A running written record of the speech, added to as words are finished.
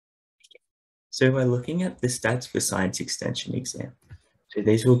So we're looking at the stats for science extension exam. So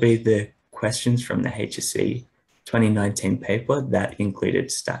these will be the questions from the HSC 2019 paper that included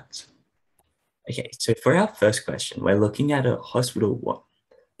stats. Okay, so for our first question, we're looking at a hospital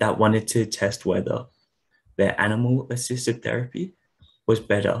that wanted to test whether their animal-assisted therapy was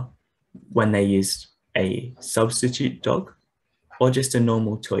better when they used a substitute dog or just a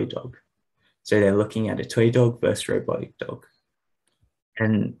normal toy dog. So they're looking at a toy dog versus robotic dog.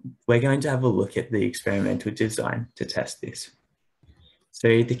 And we're going to have a look at the experimental design to test this.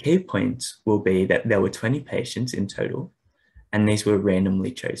 So the key points will be that there were 20 patients in total, and these were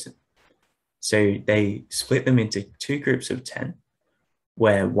randomly chosen. So they split them into two groups of 10,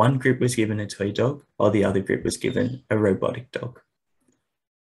 where one group was given a toy dog, while the other group was given a robotic dog.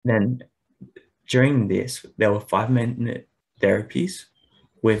 Then during this, there were 5-minute therapies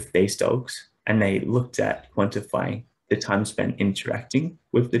with these dogs, and they looked at quantifying the time spent interacting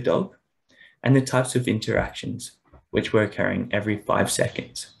with the dog and the types of interactions which were occurring every 5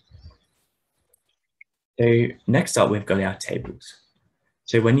 seconds. So next up, we've got our tables.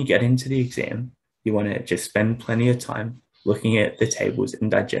 So when you get into the exam, you want to just spend plenty of time looking at the tables and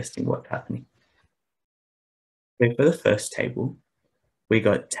digesting what's happening. So for the first table, we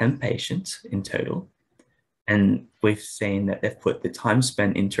got 10 patients in total, and we've seen that they've put the time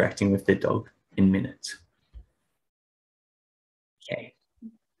spent interacting with the dog in minutes. Okay,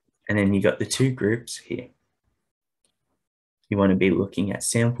 and then you got the two groups here. You want to be looking at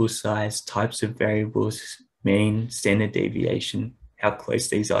sample size, types of variables, mean, standard deviation, how close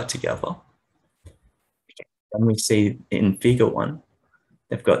these are together. Okay. And we see in figure 1,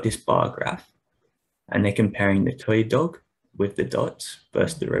 they've got this bar graph, and they're comparing the toy dog with the dots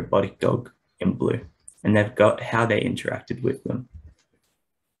versus the robotic dog in blue. And they've got how they interacted with them.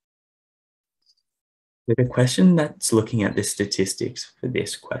 So the question that's looking at the statistics for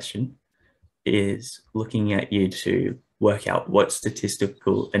this question is looking at you to work out what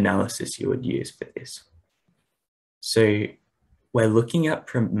statistical analysis you would use for this. So we're looking at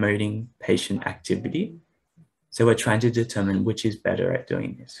promoting patient activity. So we're trying to determine which is better at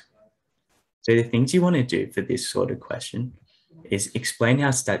doing this. So the things you want to do for this sort of question is explain how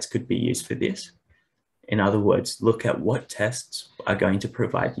stats could be used for this. In other words, look at what tests are going to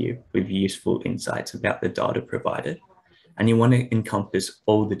provide you with useful insights about the data provided. And you want to encompass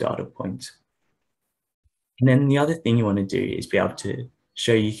all the data points. And then the other thing you want to do is be able to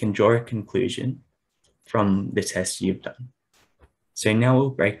show you can draw a conclusion from the test you've done. So now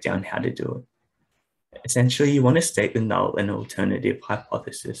we'll break down how to do it. Essentially, you want to state the null and alternative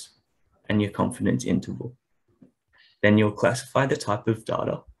hypothesis and your confidence interval. Then you'll classify the type of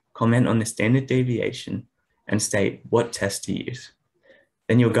data, comment on the standard deviation, and state what test to use.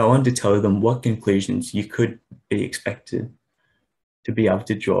 Then you'll go on to tell them what conclusions you could be expected to be able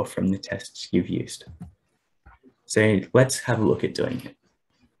to draw from the tests you've used. So let's have a look at doing it.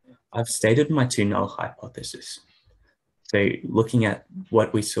 I've stated my two null hypotheses. So looking at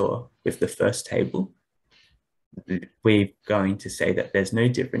what we saw with the first table, we're going to say that there's no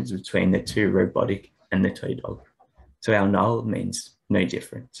difference between the two robotic and the toy dog. So our null means no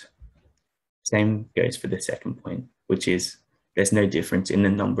difference. Same goes for the second point, which is there's no difference in the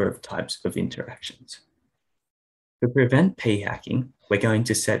number of types of interactions. To prevent p-hacking, we're going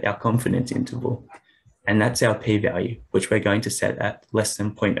to set our confidence interval, and that's our p-value, which we're going to set at less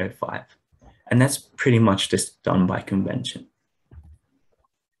than 0.05. And that's pretty much just done by convention.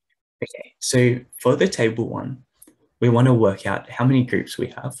 Okay, so for the table 1, we want to work out how many groups we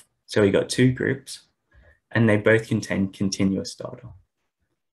have. So we got 2 groups, and they both contain continuous data.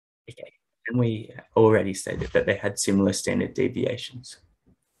 Okay, and we already stated that they had similar standard deviations.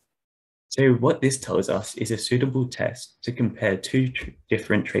 So what this tells us is a suitable test to compare 2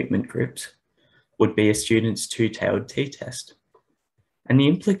 different treatment groups would be a student's two-tailed t-test. And the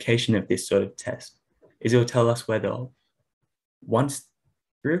implication of this sort of test is it will tell us whether one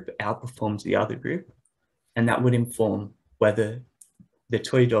group outperforms the other group, and that would inform whether the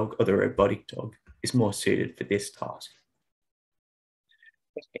toy dog or the robotic dog is more suited for this task.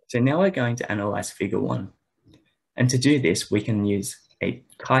 Okay, so now we're going to analyze figure 1. And to do this, we can use a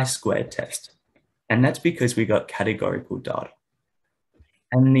chi-square test. And that's because we got categorical data.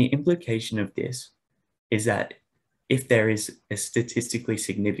 And the implication of this is that if there is a statistically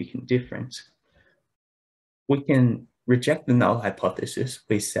significant difference, we can reject the null hypothesis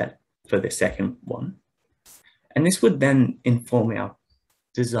we set for the second one. And this would then inform our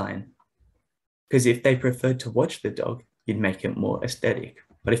design. Because if they preferred to watch the dog, you'd make it more aesthetic.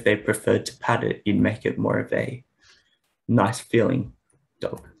 But if they preferred to pat it, you'd make it more of a nice feeling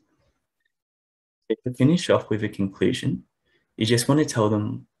dog. To finish off with a conclusion, you just want to tell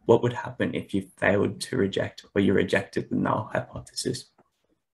them what would happen if you failed to reject or you rejected the null hypothesis,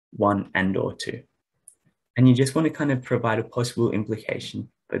 1 and or 2? And you just want to kind of provide a possible implication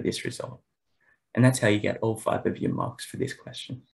for this result. And that's how you get all 5 of your marks for this question.